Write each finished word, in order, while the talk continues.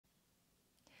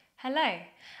Hello,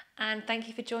 and thank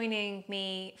you for joining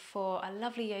me for a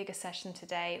lovely yoga session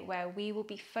today where we will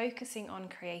be focusing on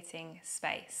creating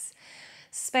space.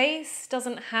 Space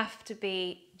doesn't have to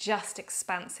be just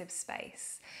expansive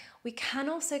space. We can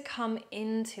also come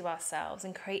into ourselves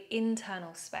and create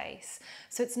internal space.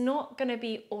 So it's not going to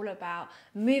be all about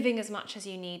moving as much as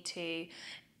you need to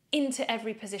into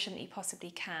every position that you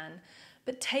possibly can,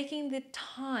 but taking the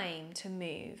time to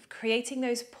move, creating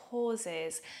those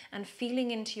pauses and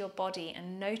feeling into your body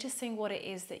and noticing what it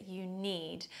is that you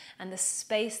need and the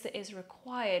space that is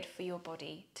required for your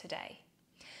body today.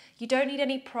 You don't need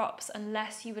any props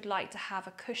unless you would like to have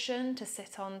a cushion to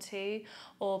sit onto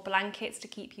or blankets to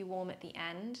keep you warm at the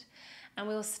end. And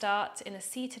we'll start in a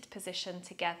seated position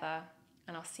together,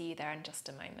 and I'll see you there in just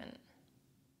a moment.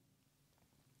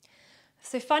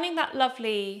 So finding that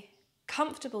lovely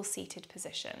comfortable seated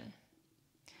position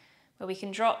where we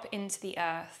can drop into the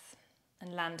earth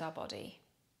and land our body.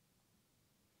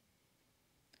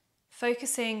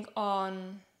 Focusing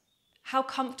on how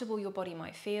comfortable your body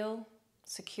might feel,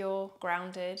 secure,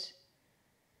 grounded,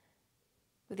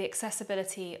 with the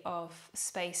accessibility of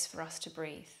space for us to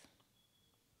breathe.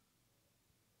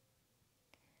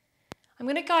 I'm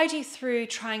going to guide you through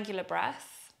triangular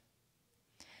breath.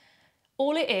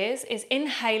 All it is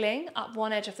inhaling up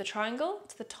one edge of the triangle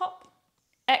to the top,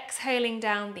 exhaling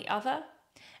down the other,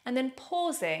 and then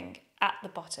pausing at the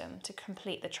bottom to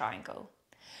complete the triangle.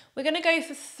 We're going to go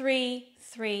for 3,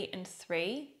 3, and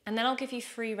 3, and then I'll give you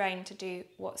free rein to do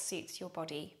what suits your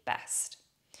body best.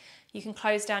 You can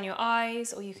close down your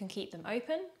eyes or you can keep them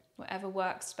open, whatever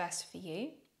works best for you.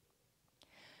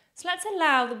 So let's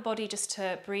allow the body just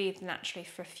to breathe naturally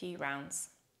for a few rounds.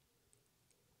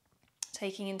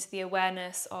 Taking into the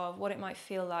awareness of what it might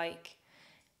feel like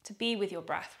to be with your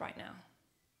breath right now.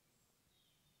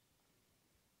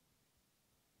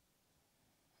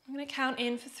 I'm going to count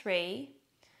in for 3,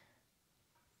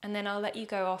 and then I'll let you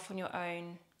go off on your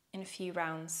own in a few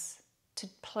rounds to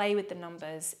play with the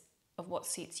numbers of what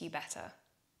suits you better.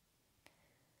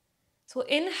 So we'll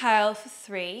inhale for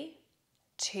 3,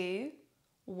 2,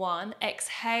 1.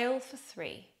 Exhale for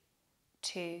 3,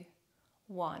 2,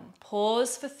 1.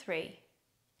 Pause for 3,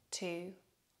 2,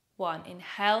 1.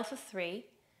 Inhale for 3,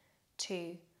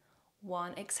 2,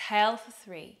 1. Exhale for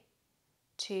 3,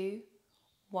 2,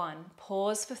 1.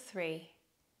 Pause for 3,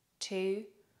 2,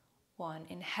 1.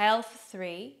 Inhale for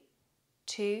 3,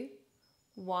 2,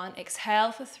 1.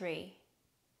 Exhale for 3,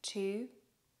 2,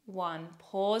 1.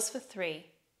 Pause for 3,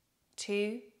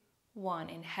 2, 1.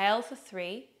 Inhale for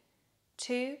 3,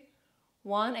 2,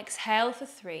 1. Exhale for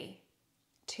 3,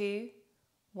 2,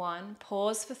 1.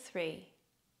 Pause for 3,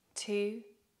 2,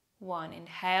 1.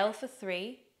 Inhale for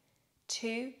 3,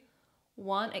 2,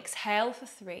 1. Exhale for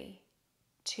 3,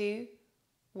 2,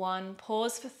 1.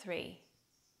 Pause for 3,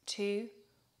 2,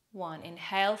 1.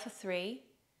 Inhale for 3,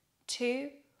 2,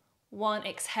 1.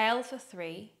 Exhale for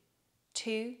 3,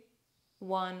 2,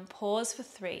 1. Pause for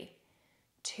 3,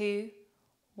 2,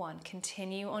 1.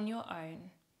 Continue on your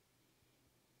own.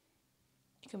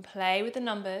 You can play with the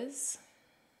numbers,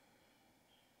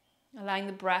 allowing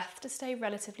the breath to stay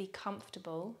relatively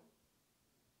comfortable.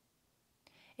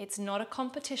 It's not a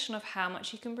competition of how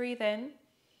much you can breathe in,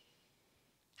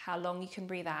 how long you can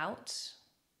breathe out,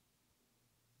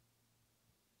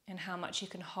 and how much you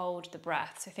can hold the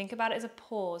breath. So think about it as a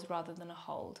pause rather than a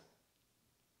hold.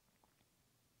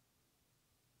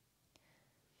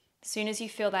 As soon as you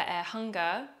feel that air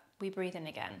hunger, we breathe in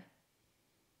again.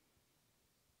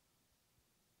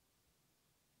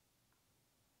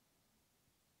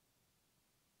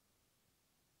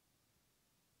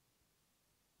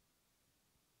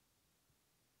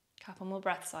 Couple more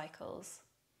breath cycles.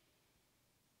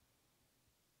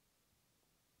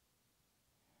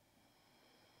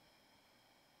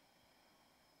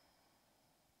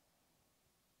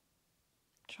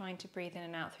 Trying to breathe in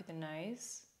and out through the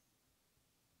nose.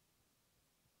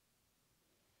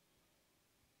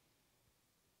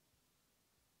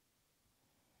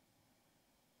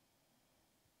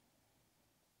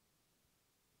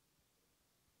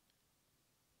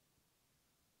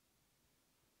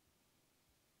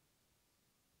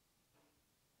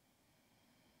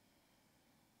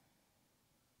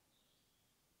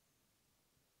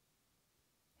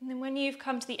 And then when you've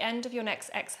come to the end of your next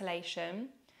exhalation,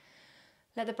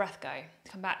 let the breath go.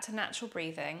 Come back to natural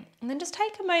breathing. And then just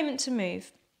take a moment to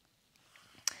move.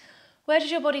 Where does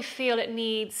your body feel it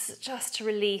needs just to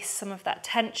release some of that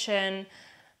tension?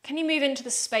 Can you move into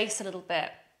the space a little bit?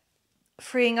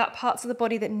 Freeing up parts of the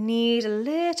body that need a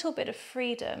little bit of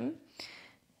freedom.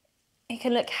 It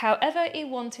can look however you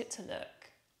want it to look.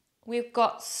 We've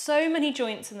got so many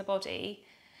joints in the body,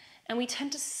 And we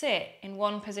tend to sit in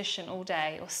one position all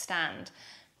day or stand.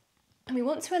 And we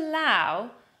want to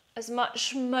allow as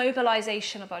much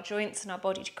mobilization of our joints and our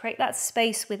body to create that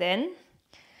space within.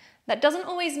 That doesn't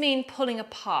always mean pulling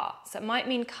apart. So it might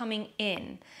mean coming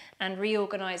in and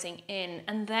reorganizing in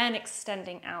and then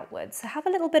extending outwards. So have a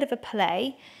little bit of a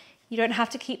play. You don't have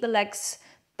to keep the legs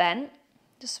bent.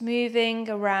 Just moving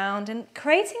around and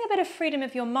creating a bit of freedom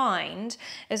of your mind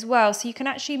as well, so you can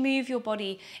actually move your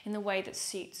body in the way that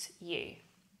suits you.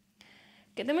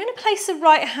 Good, then we're going to place the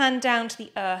right hand down to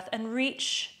the earth and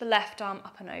reach the left arm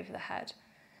up and over the head.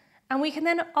 And we can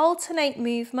then alternate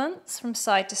movements from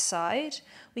side to side.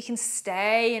 We can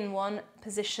stay in one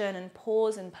position and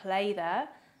pause and play there,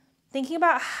 thinking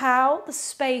about how the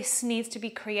space needs to be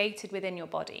created within your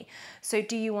body. So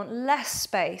do you want less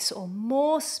space or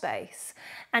more space?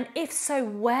 And if so,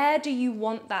 where do you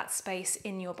want that space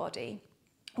in your body?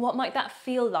 What might that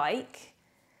feel like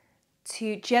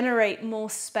to generate more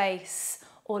space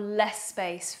or less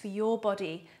space for your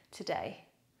body today?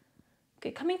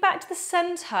 Good, coming back to the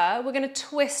center, we're going to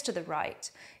twist to the right.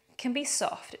 It can be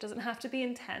soft, it doesn't have to be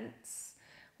intense.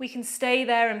 We can stay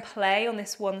there and play on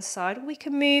this one side, or we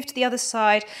can move to the other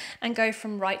side and go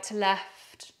from right to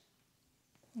left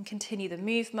and continue the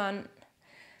movement.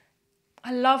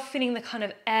 I love feeling the kind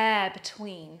of air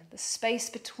between, the space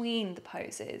between the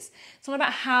poses. It's not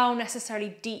about how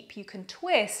necessarily deep you can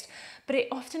twist, but it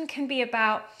often can be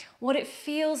about what it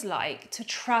feels like to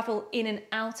travel in and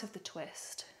out of the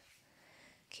twist.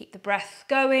 Keep the breath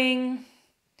going,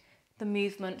 the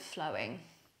movement flowing.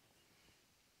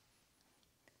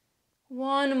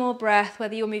 One more breath,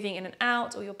 whether you're moving in and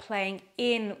out or you're playing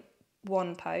in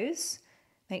one pose.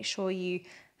 Make sure you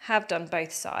have done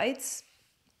both sides,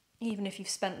 even if you've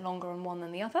spent longer on one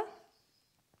than the other.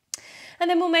 And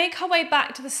then we'll make our way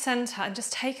back to the center and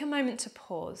just take a moment to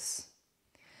pause.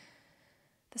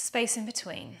 The space in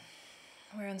between.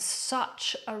 We're in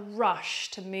such a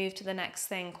rush to move to the next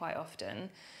thing quite often.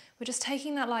 We're just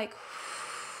taking that like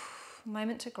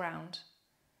moment to ground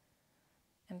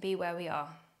and be where we are.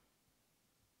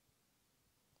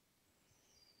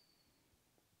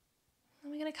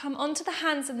 We're going to come onto the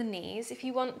hands and the knees. If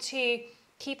you want to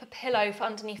keep a pillow for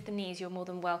underneath the knees, you're more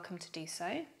than welcome to do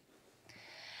so.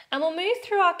 And we'll move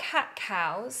through our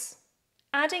cat-cows,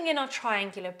 adding in our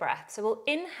triangular breath. So we'll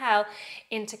inhale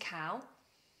into cow.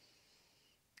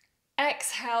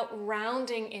 Exhale,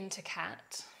 rounding into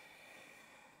cat.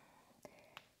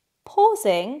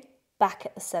 Pausing back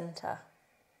at the center.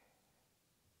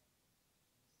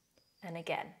 And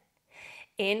again,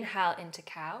 inhale into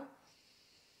cow.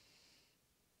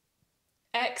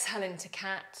 Exhale into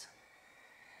cat.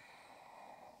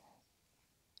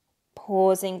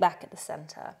 Pausing back at the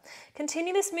center.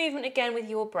 Continue this movement again with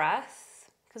your breath,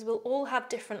 because we'll all have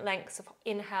different lengths of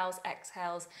inhales,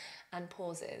 exhales, and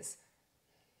pauses.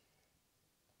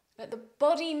 Let the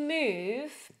body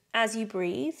move as you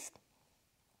breathe,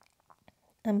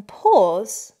 and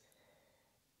pause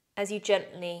as you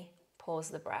gently pause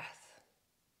the breath.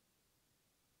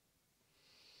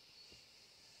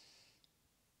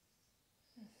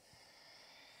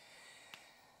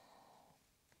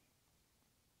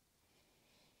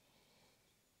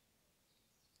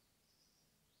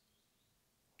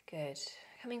 Good.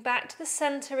 Coming back to the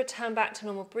center, return back to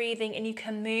normal breathing, and you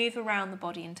can move around the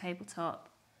body in tabletop.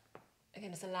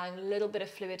 Again, just allowing a little bit of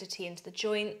fluidity into the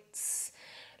joints.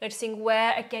 Noticing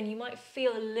where, again, you might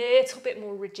feel a little bit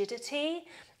more rigidity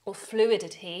or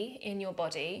fluidity in your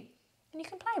body, and you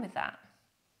can play with that.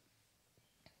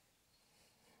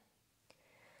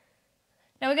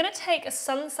 Now we're going to take a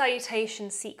sun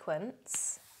salutation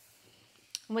sequence,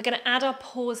 and we're going to add our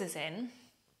pauses in.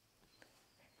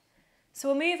 So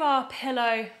we'll move our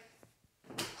pillow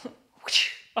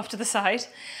off to the side.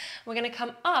 We're going to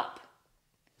come up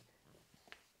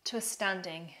to a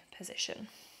standing position.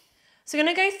 So we're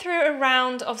going to go through a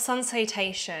round of sun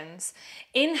salutations,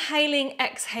 inhaling,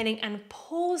 exhaling, and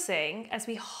pausing as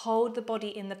we hold the body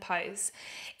in the pose.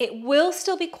 It will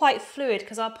still be quite fluid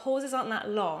because our pauses aren't that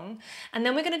long. And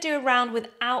then we're going to do a round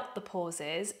without the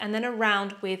pauses and then a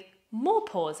round with more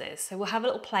pauses. So we'll have a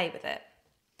little play with it.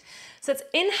 So let's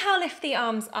inhale, lift the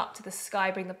arms up to the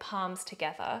sky, bring the palms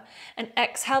together, and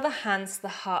exhale the hands to the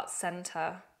heart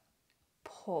center.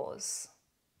 Pause.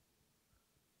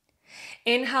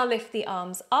 Inhale, lift the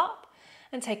arms up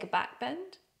and take a back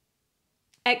bend.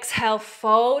 Exhale,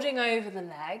 folding over the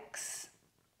legs.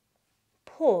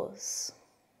 Pause.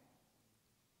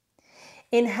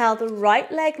 Inhale, the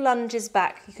right leg lunges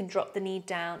back. You can drop the knee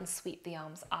down and sweep the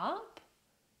arms up.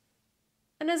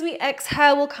 And as we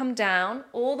exhale, we'll come down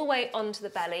all the way onto the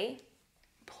belly,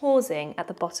 pausing at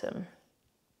the bottom.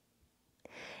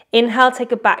 Inhale,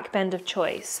 take a back bend of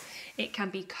choice. It can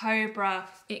be cobra,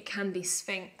 it can be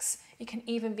sphinx, it can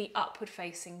even be upward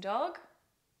facing dog.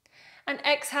 And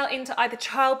exhale into either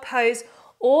child pose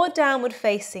or downward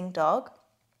facing dog.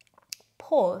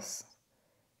 Pause.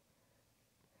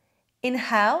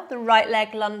 Inhale, the right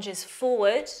leg lunges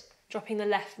forward, dropping the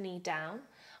left knee down.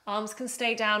 Arms can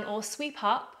stay down or sweep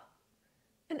up.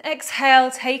 And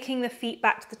exhale, taking the feet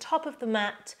back to the top of the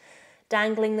mat,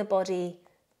 dangling the body.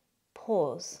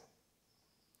 Pause.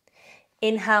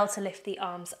 Inhale to lift the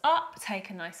arms up, take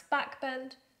a nice back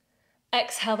bend.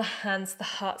 Exhale the hands to the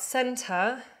heart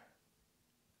center.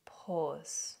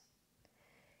 Pause.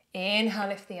 Inhale,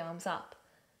 lift the arms up.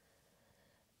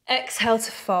 Exhale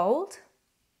to fold.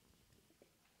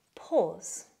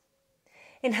 Pause.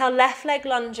 Inhale, left leg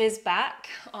lunges back,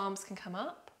 arms can come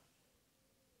up.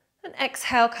 And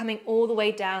exhale, coming all the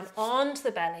way down onto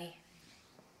the belly.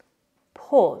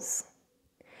 Pause.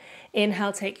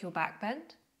 Inhale, take your back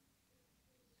bend.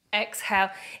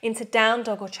 Exhale into down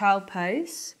dog or child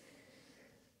pose.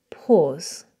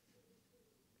 Pause.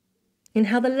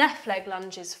 Inhale, the left leg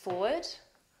lunges forward.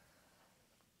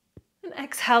 And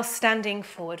exhale, standing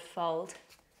forward fold.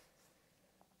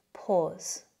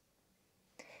 Pause.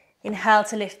 Inhale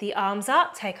to lift the arms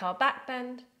up, take our back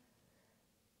bend.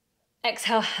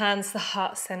 Exhale, hands to the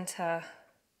heart center.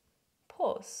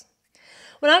 Pause.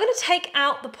 Well, I'm going to take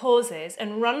out the pauses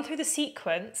and run through the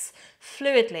sequence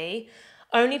fluidly,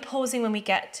 only pausing when we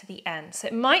get to the end. So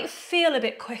it might feel a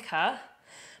bit quicker,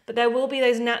 but there will be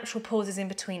those natural pauses in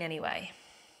between anyway.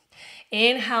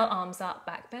 Inhale, arms up,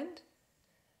 back bend.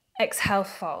 Exhale,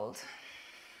 fold.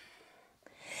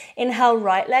 Inhale,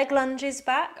 right leg lunges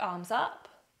back, arms up.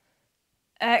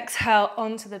 Exhale,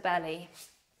 onto the belly.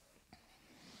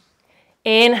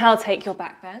 Inhale, take your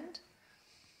back bend.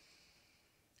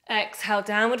 Exhale,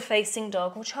 downward facing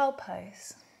dog or child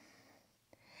pose.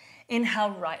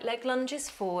 Inhale, right leg lunges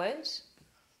forward.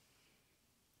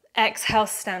 Exhale,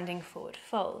 standing forward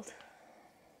fold.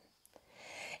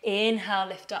 Inhale,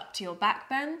 lift up to your back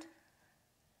bend.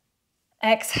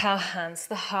 Exhale, hands to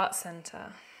the heart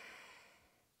center.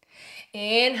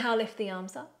 Inhale, lift the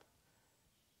arms up.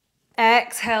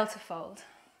 Exhale to fold.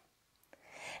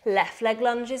 Left leg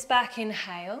lunges back,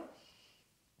 inhale.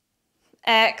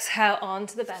 Exhale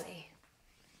onto the belly.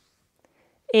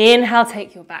 Inhale,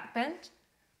 take your back bend.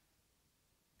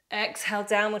 Exhale,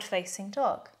 downward facing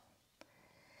dog.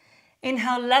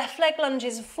 Inhale, left leg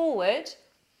lunges forward.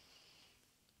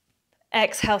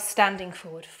 Exhale, standing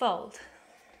forward fold.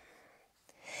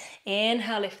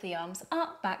 Inhale, lift the arms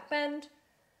up, back bend.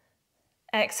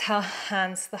 Exhale,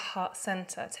 hands to the heart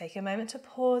center. Take a moment to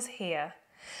pause here.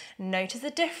 Notice the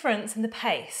difference in the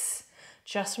pace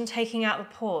just from taking out the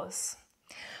pause.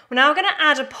 We're now going to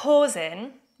add a pause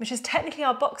in, which is technically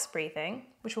our box breathing,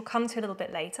 which we'll come to a little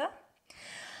bit later.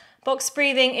 Box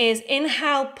breathing is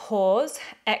inhale, pause,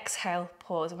 exhale,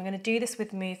 pause. And we're going to do this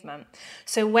with movement.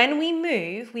 So when we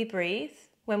move, we breathe.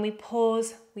 When we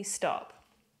pause, we stop.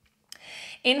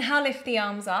 Inhale, lift the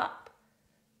arms up.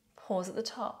 Pause at the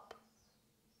top.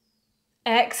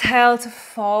 Exhale to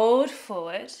fold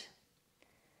forward.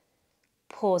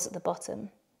 Pause at the bottom.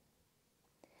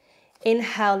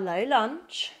 Inhale, low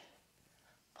lunge.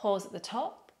 Pause at the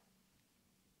top.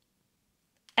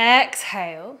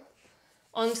 Exhale,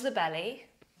 onto the belly.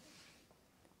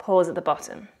 Pause at the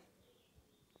bottom.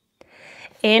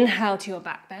 Inhale to your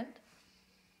back bend.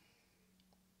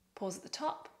 Pause at the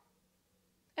top.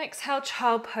 Exhale,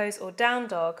 child pose or down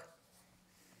dog.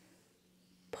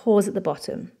 Pause at the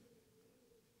bottom.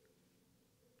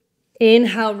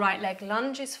 Inhale, right leg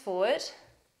lunges forward.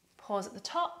 Pause at the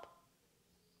top.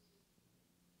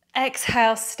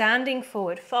 Exhale, standing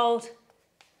forward fold.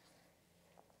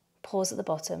 Pause at the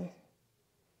bottom.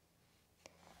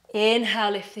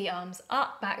 Inhale, lift the arms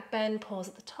up, back bend, pause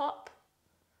at the top.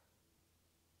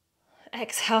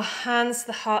 Exhale, hands to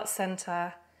the heart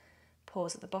center,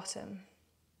 pause at the bottom.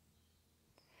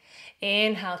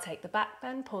 Inhale, take the back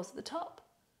bend, pause at the top.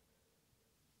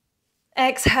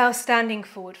 Exhale, standing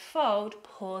forward fold,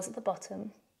 pause at the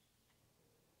bottom.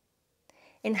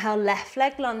 Inhale, left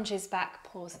leg lunges back,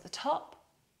 pause at the top.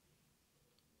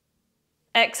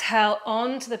 Exhale,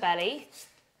 onto the belly,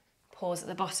 pause at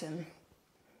the bottom.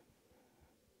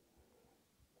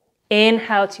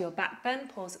 Inhale to your back bend,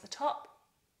 pause at the top.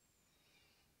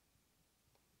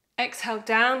 Exhale,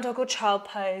 down dog or child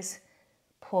pose,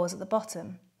 pause at the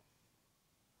bottom.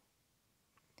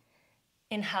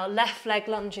 Inhale, left leg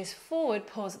lunges forward,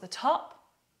 pause at the top.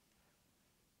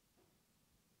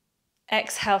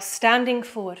 Exhale, standing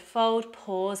forward fold,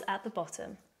 pause at the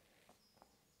bottom.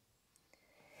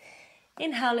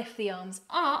 Inhale, lift the arms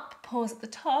up, pause at the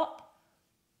top.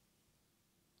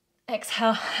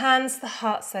 Exhale, hands to the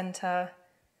heart center.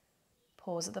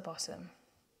 Pause at the bottom.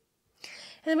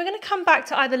 And then we're going to come back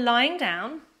to either lying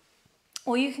down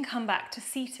or you can come back to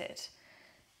seated.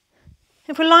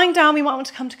 If we're lying down, we might want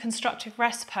to come to constructive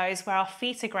rest pose where our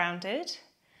feet are grounded,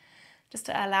 just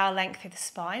to allow length through the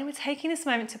spine. We're taking this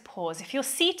moment to pause. If you're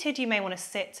seated, you may want to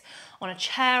sit on a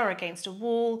chair or against a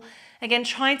wall. Again,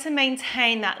 trying to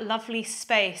maintain that lovely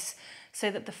space so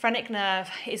that the phrenic nerve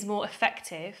is more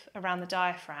effective around the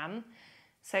diaphragm.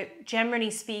 So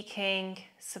generally speaking,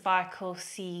 cervical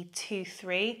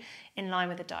C2-3 in line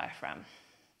with the diaphragm.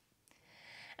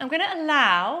 I'm going to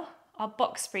allow our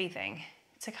box breathing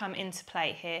to come into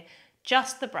play here,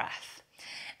 just the breath.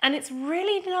 And it's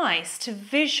really nice to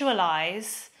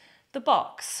visualize the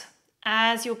box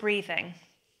as you're breathing.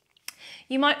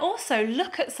 You might also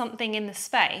look at something in the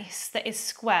space that is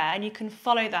square, and you can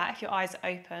follow that if your eyes are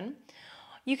open.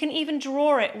 You can even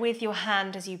draw it with your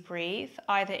hand as you breathe,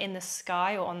 either in the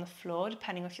sky or on the floor,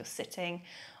 depending if you're sitting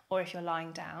or if you're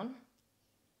lying down.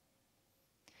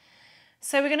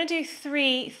 So we're going to do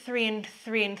 3, 3, and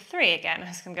 3, and 3 again. I'm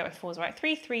just going to go with 4s, right?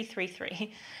 3, 3, 3,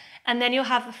 3. And then you'll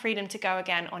have the freedom to go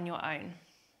again on your own.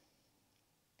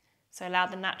 So allow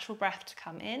the natural breath to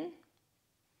come in.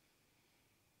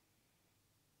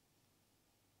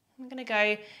 I'm going to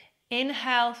go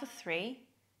inhale for 3,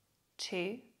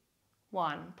 2,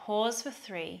 1. Pause for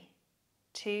 3,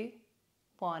 2,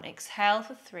 1. Exhale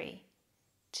for 3,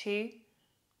 2,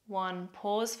 1.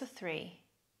 Pause for 3,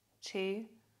 2,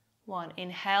 1.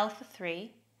 Inhale for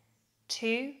 3,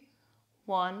 2,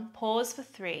 1. Pause for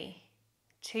 3,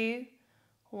 2,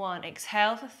 1.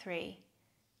 Exhale for 3,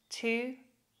 2,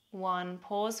 1.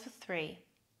 Pause for 3,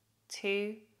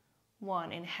 2,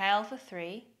 1. Inhale for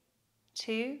 3,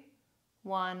 2,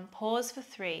 1. Pause for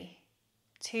 3,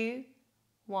 2,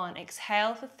 1.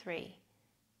 Exhale for 3,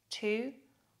 2,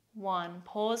 1.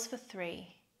 Pause for 3,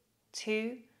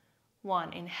 2,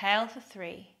 1. Inhale for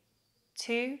 3,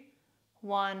 2,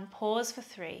 1. Pause for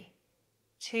 3,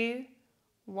 2,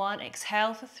 1.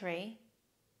 Exhale for 3,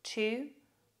 2,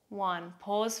 1.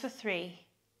 Pause for 3,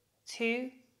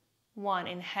 2, 1.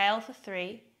 Inhale for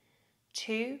 3,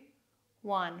 2,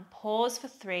 1. Pause for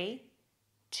 3,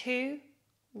 2,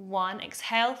 1.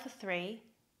 Exhale for 3,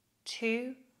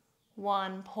 2,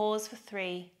 1. Pause for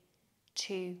 3,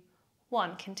 2,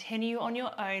 1. Continue on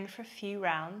your own for a few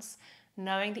rounds,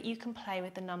 knowing that you can play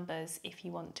with the numbers if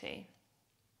you want to.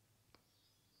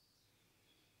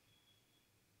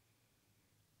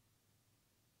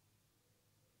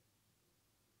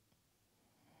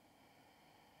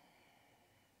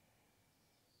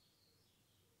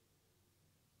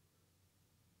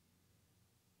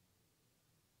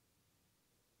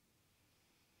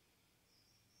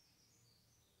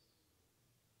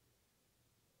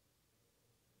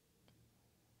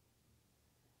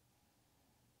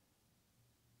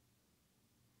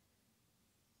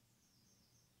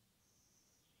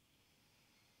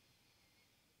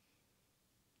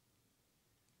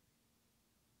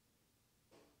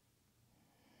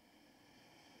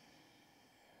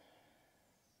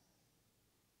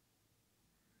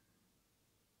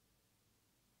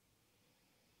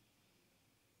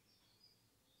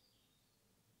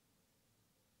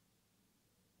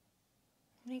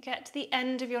 When you get to the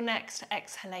end of your next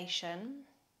exhalation,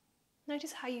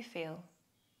 notice how you feel.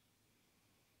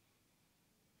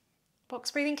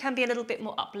 Box breathing can be a little bit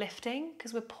more uplifting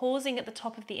because we're pausing at the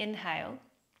top of the inhale,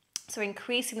 so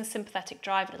increasing the sympathetic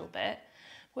drive a little bit.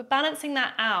 We're balancing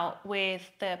that out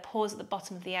with the pause at the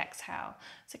bottom of the exhale,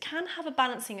 so it can have a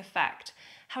balancing effect.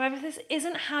 However, if this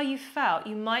isn't how you felt,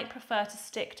 you might prefer to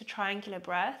stick to triangular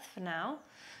breath for now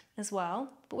as well.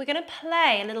 But we're going to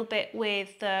play a little bit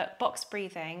with the box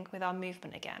breathing with our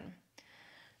movement again.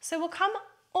 So we'll come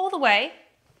all the way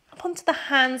up onto the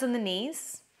hands and the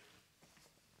knees,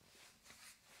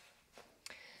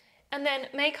 and then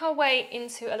make our way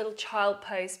into a little child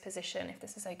pose position, if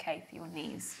this is okay for your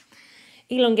knees.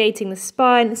 Elongating the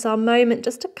spine. It's our moment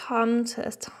just to come to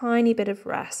a tiny bit of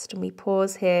rest, and we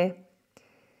pause here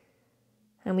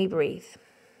and we breathe.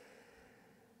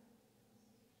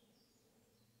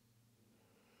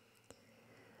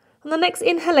 On the next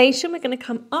inhalation, we're going to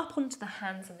come up onto the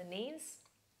hands and the knees.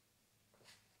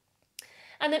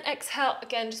 And then exhale,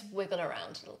 again, just wiggle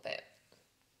around a little bit.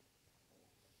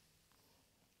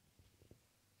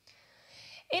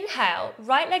 Inhale,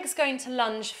 right leg's going to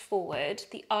lunge forward.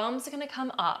 The arms are going to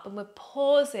come up and we're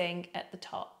pausing at the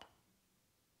top.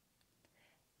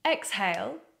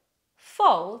 Exhale,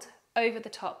 fold over the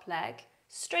top leg,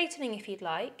 straightening if you'd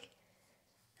like,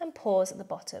 and pause at the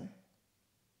bottom.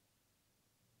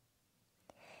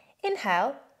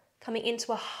 Inhale, coming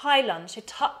into a high lunge. So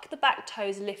tuck the back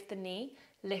toes, lift the knee,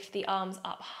 lift the arms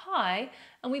up high,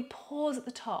 and we pause at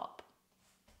the top.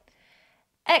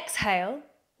 Exhale,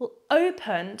 we'll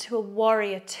open to a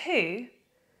warrior two,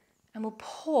 and we'll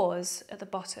pause at the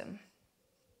bottom.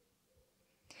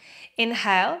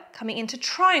 Inhale, coming into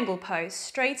triangle pose,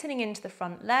 straightening into the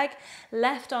front leg,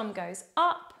 left arm goes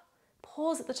up,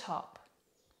 pause at the top.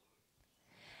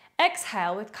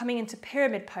 Exhale, we're coming into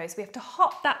pyramid pose. We have to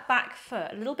hop that back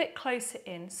foot a little bit closer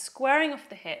in, squaring off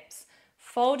the hips,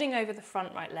 folding over the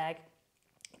front right leg,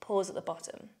 pause at the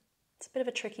bottom. It's a bit of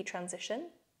a tricky transition.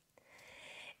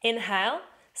 Inhale,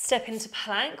 step into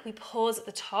plank, we pause at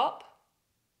the top.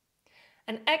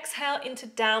 And exhale into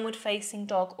downward facing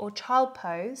dog or child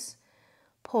pose,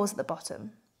 pause at the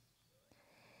bottom.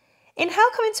 Inhale,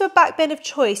 come into a back bend of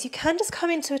choice. You can just come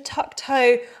into a tuck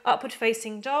toe, upward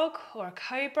facing dog or a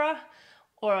cobra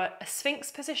or a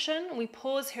sphinx position. And we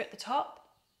pause here at the top.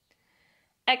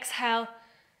 Exhale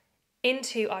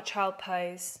into our child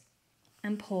pose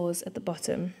and pause at the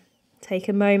bottom. Take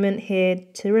a moment here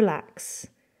to relax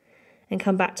and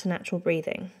come back to natural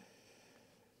breathing.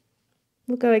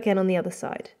 We'll go again on the other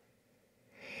side.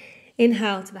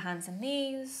 Inhale to the hands and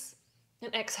knees,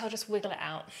 and exhale, just wiggle it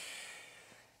out.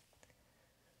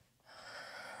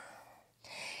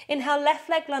 Inhale, left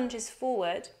leg lunges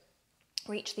forward,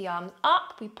 reach the arms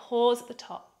up, we pause at the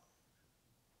top.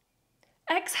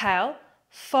 Exhale,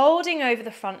 folding over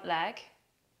the front leg,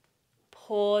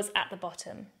 pause at the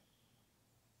bottom.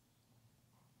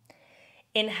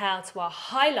 Inhale to our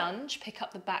high lunge, pick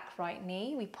up the back right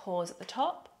knee, we pause at the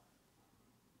top.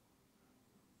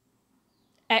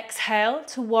 Exhale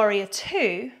to warrior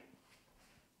two,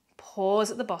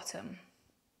 pause at the bottom.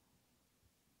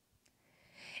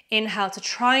 Inhale to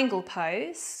triangle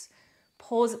pose,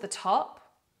 pause at the top.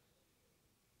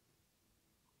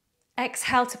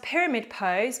 Exhale to pyramid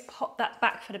pose, pop that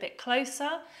back foot a bit closer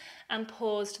and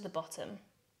pause to the bottom.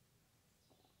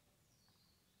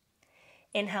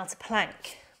 Inhale to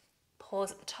plank,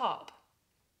 pause at the top.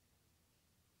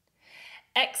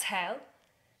 Exhale,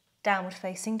 downward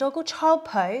facing dog or child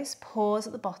pose, pause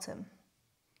at the bottom.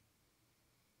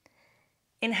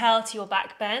 Inhale to your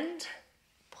back bend,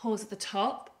 pause at the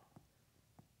top.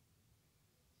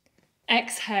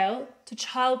 Exhale to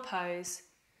child pose,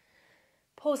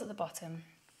 pause at the bottom.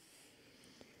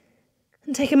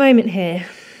 And take a moment here.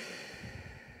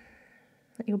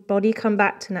 Let your body come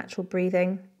back to natural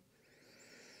breathing.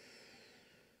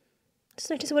 Just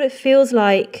notice what it feels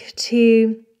like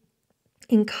to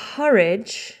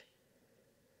encourage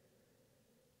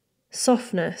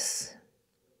softness,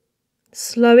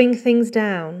 slowing things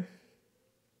down,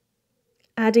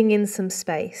 adding in some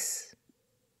space.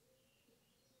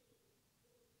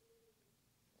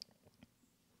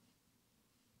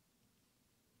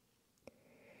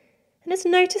 And just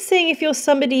noticing if you're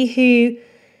somebody who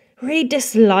really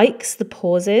dislikes the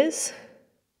pauses,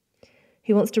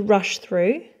 who wants to rush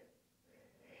through,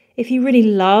 if you really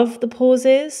love the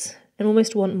pauses and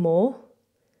almost want more,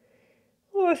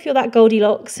 or if you're that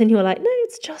Goldilocks and you're like, no,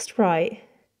 it's just right.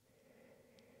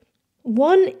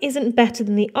 One isn't better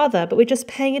than the other, but we're just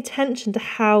paying attention to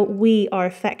how we are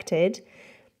affected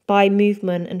by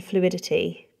movement and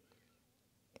fluidity.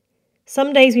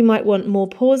 Some days we might want more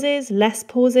pauses, less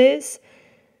pauses,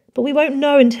 but we won't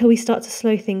know until we start to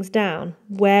slow things down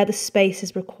where the space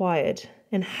is required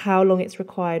and how long it's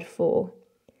required for,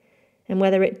 and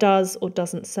whether it does or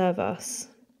doesn't serve us.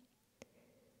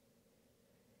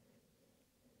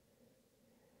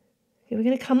 Okay, we're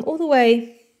going to come all the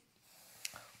way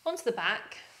onto the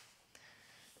back,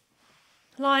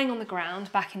 lying on the ground,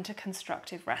 back into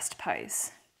constructive rest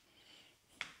pose.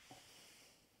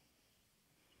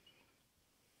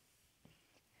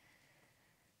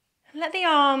 Let the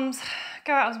arms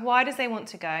go out as wide as they want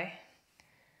to go,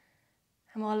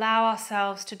 and we'll allow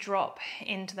ourselves to drop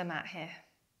into the mat here.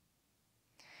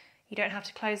 You don't have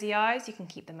to close the eyes, you can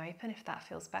keep them open if that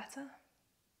feels better. And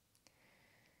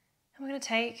we're going to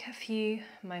take a few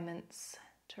moments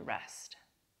to rest.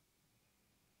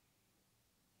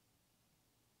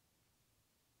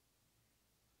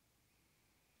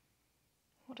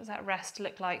 What does that rest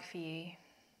look like for you?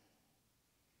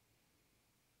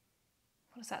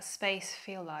 What does that space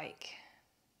feel like?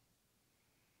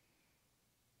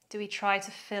 Do we try to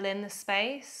fill in the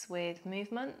space with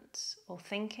movement or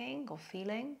thinking or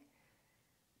feeling?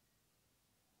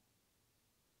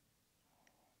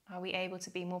 Are we able to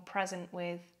be more present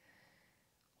with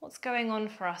what's going on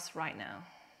for us right now?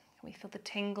 Can we feel the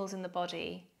tingles in the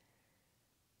body?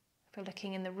 If we're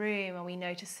looking in the room, are we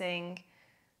noticing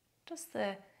just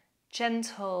the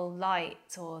gentle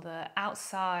light or the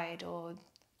outside or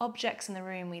objects in the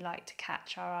room we like to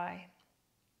catch our eye.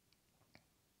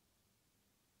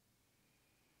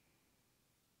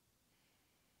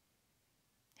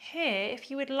 Here, if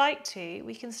you would like to,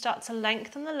 we can start to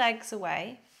lengthen the legs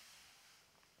away.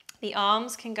 The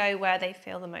arms can go where they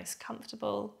feel the most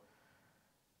comfortable.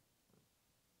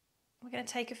 We're going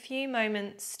to take a few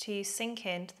moments to sink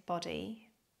into the body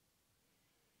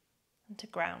and to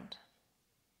ground.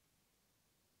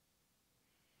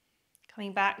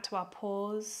 Coming back to our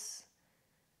pause.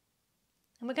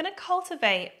 And we're going to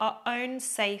cultivate our own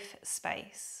safe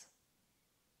space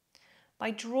by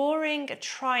drawing a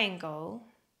triangle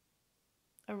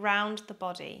around the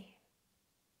body.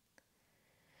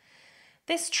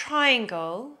 This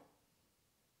triangle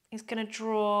is going to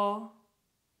draw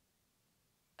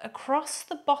across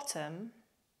the bottom,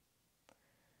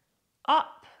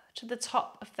 up to the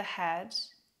top of the head,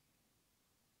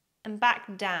 and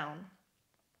back down.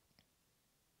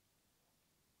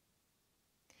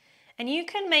 And you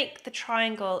can make the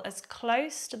triangle as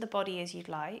close to the body as you'd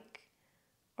like,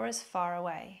 or as far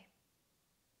away.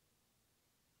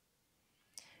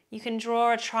 You can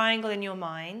draw a triangle in your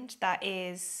mind that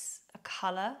is a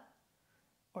colour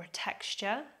or a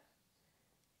texture.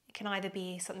 It can either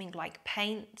be something like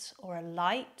paint or a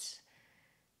light.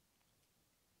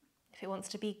 If it wants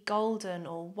to be golden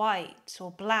or white or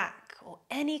black or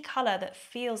any colour that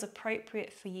feels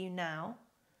appropriate for you now,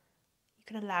 you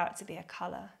can allow it to be a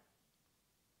colour.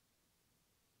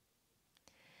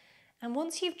 And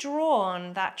once you've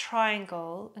drawn that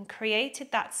triangle and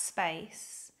created that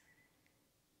space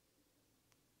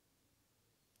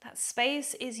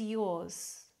is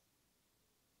yours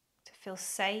to feel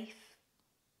safe,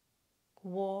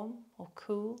 warm or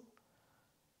cool,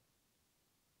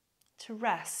 to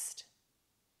rest,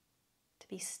 to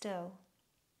be still.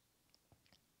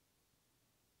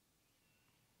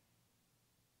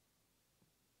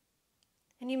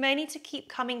 And you may need to keep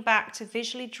coming back to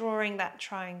visually drawing that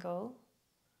triangle.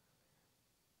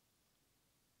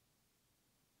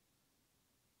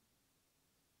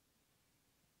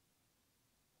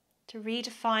 To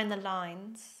redefine the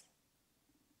lines,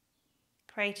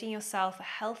 creating yourself a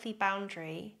healthy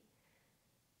boundary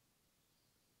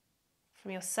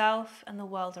from yourself and the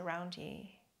world around you.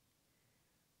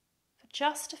 For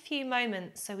just a few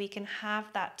moments so we can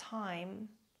have that time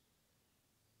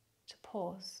to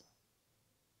pause.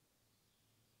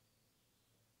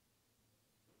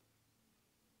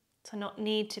 To not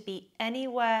need to be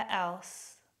anywhere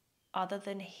else other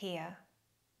than here.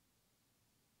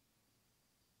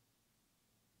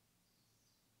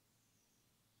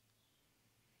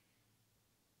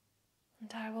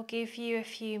 And I will give you a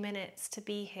few minutes to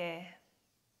be here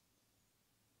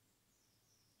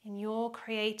in your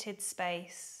created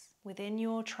space within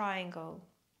your triangle.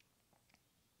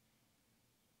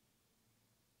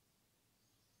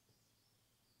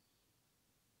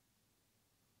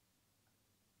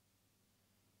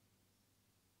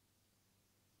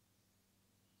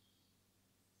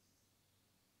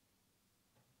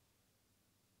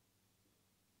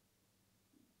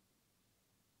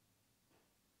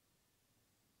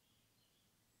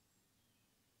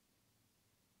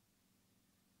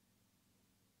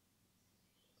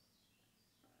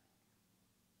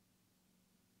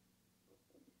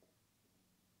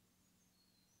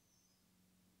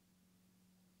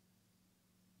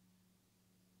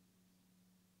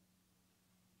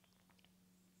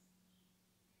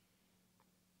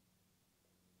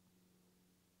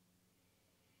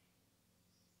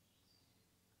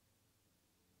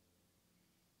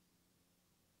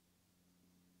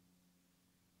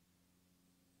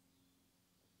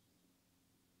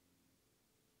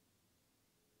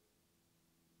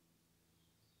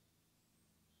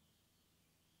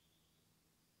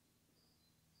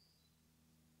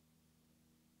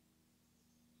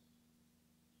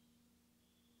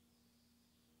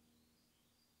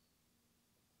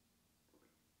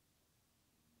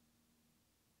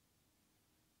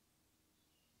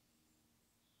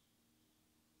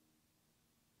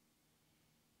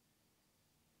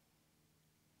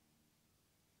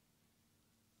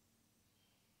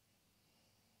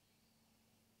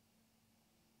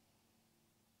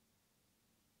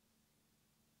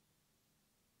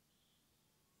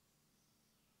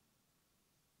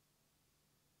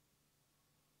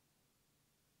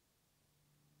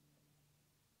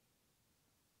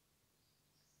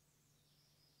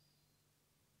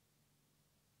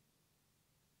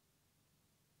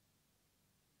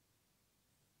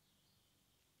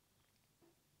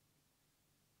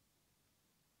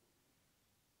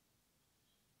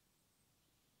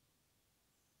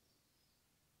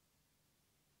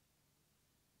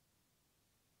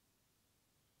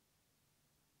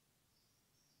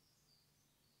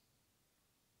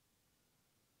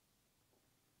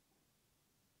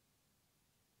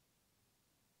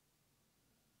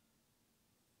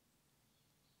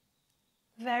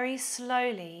 very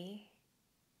slowly,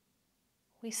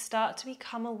 we start to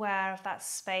become aware of that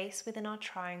space within our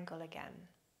triangle again.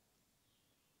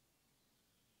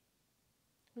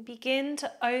 We begin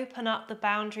to open up the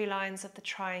boundary lines of the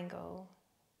triangle,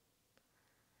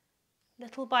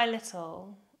 little by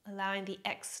little, allowing the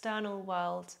external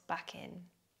world back in.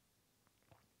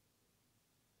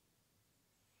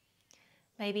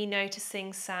 Maybe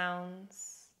noticing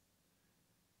sounds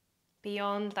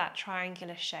beyond that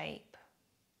triangular shape.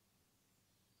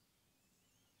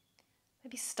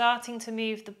 Maybe starting to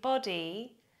move the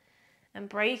body and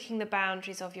breaking the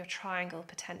boundaries of your triangle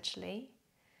potentially.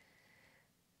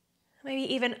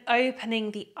 Maybe even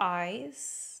opening the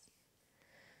eyes,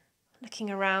 looking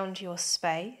around your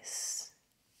space.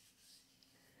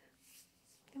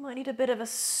 You might need a bit of a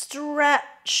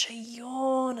stretch, a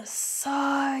yawn, a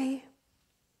sigh.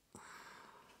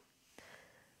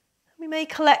 We may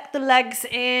collect the legs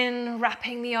in,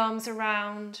 wrapping the arms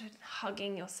around,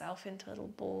 hugging yourself into a little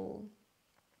ball.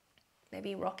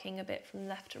 Maybe rocking a bit from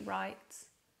left to right.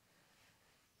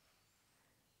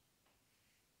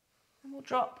 And we'll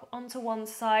drop onto one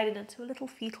side and into a little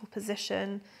fetal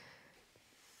position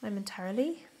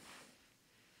momentarily.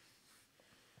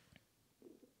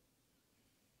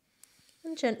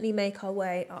 And gently make our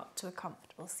way up to a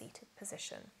comfortable seated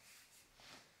position.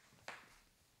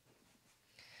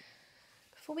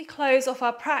 Before we close off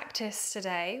our practice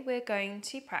today, we're going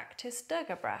to practice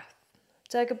Dirga breath.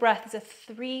 Dirga breath is a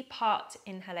 3-part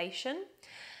inhalation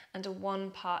and a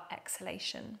 1-part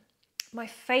exhalation. My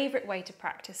favourite way to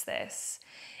practice this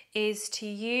is to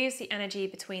use the energy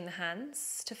between the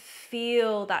hands to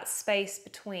feel that space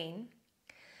between.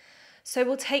 So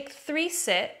we'll take 3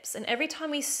 sips, and every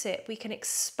time we sip, we can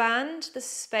expand the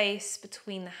space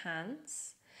between the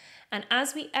hands. And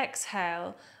as we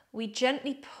exhale, we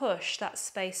gently push that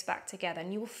space back together,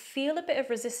 and you will feel a bit of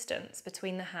resistance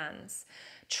between the hands.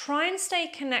 Try and stay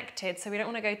connected, so we don't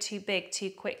want to go too big too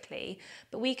quickly,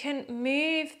 but we can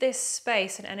move this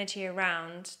space and energy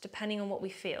around depending on what we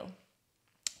feel.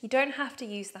 You don't have to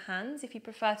use the hands. If you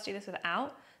prefer to do this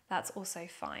without, that's also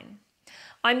fine.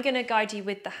 I'm going to guide you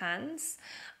with the hands.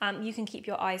 You can keep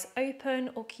your eyes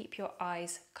open or keep your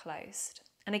eyes closed.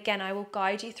 And again, I will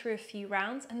guide you through a few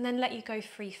rounds and then let you go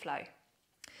free flow.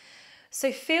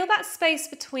 So feel that space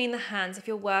between the hands if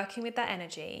you're working with that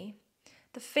energy.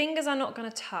 The fingers are not going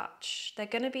to touch. They're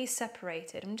going to be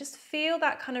separated. And just feel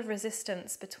that kind of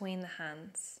resistance between the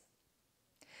hands.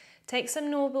 Take some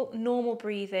normal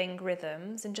breathing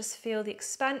rhythms and just feel the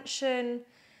expansion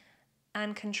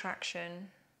and contraction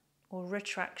or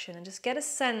retraction, and just get a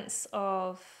sense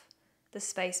of the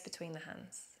space between the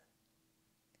hands.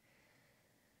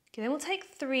 Okay, then we'll take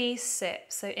 3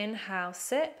 sips. So inhale,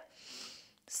 sip,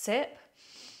 sip,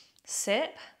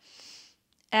 sip.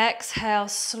 Exhale,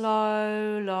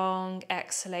 slow, long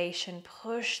exhalation.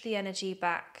 Push the energy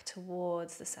back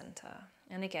towards the center.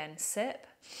 And again, sip,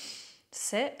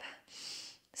 sip,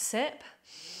 sip.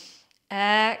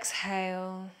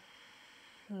 Exhale,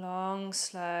 long,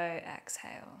 slow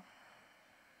exhale.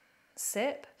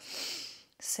 Sip,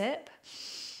 sip,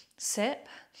 sip.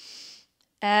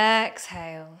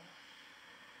 Exhale.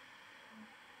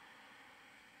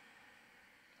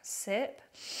 Sip,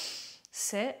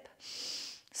 sip,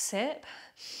 sip.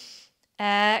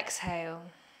 Exhale.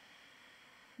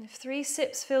 If 3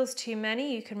 sips feels too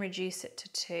many, you can reduce it to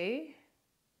 2.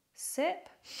 Sip,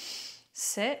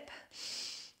 sip,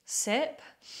 sip.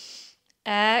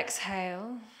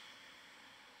 Exhale.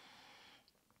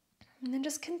 And then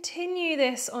just continue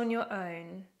this on your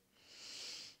own.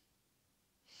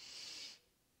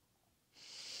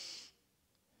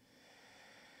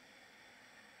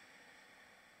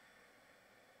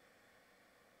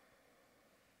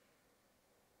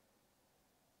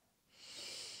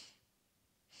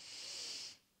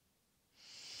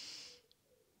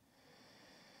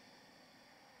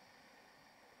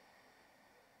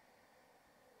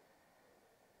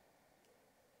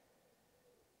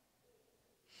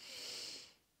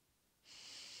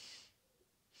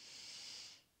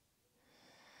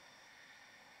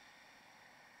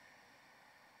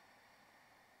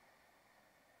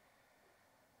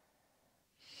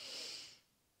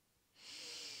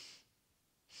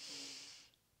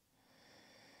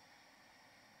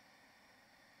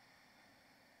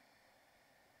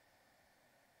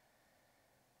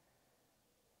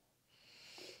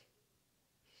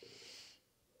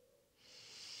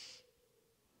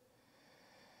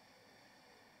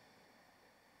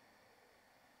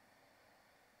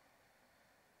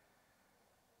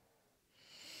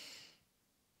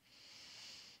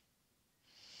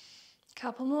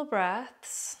 Couple more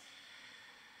breaths.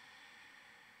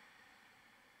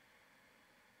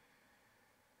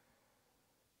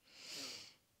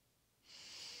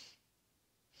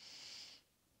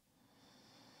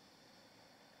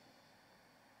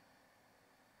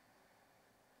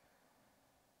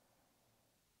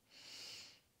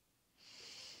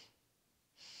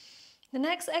 The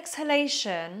next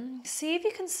exhalation, see if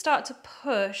you can start to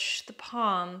push the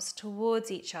palms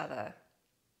towards each other,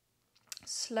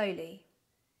 slowly.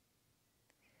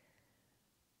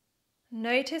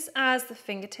 Notice as the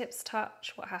fingertips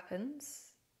touch what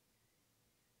happens.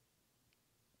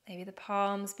 Maybe the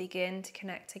palms begin to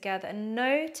connect together, and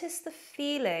notice the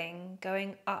feeling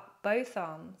going up both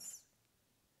arms.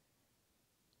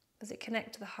 Does it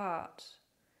connect to the heart?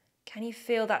 Can you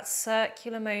feel that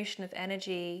circular motion of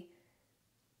energy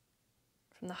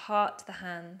from the heart to the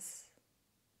hands,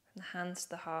 from the hands to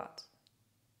the heart?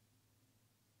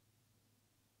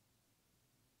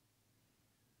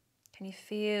 Can you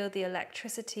feel the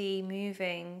electricity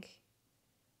moving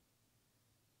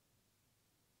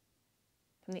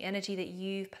from the energy that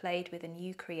you've played with and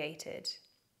you created?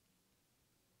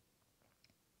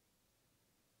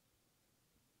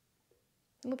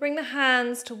 And we'll bring the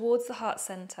hands towards the heart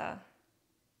center.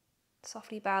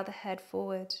 Softly bow the head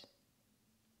forward.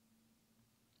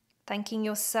 Thanking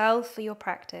yourself for your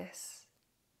practice,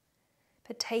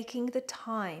 for taking the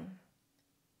time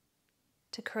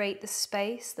to create the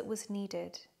space that was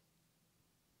needed.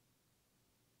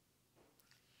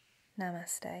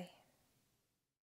 Namaste.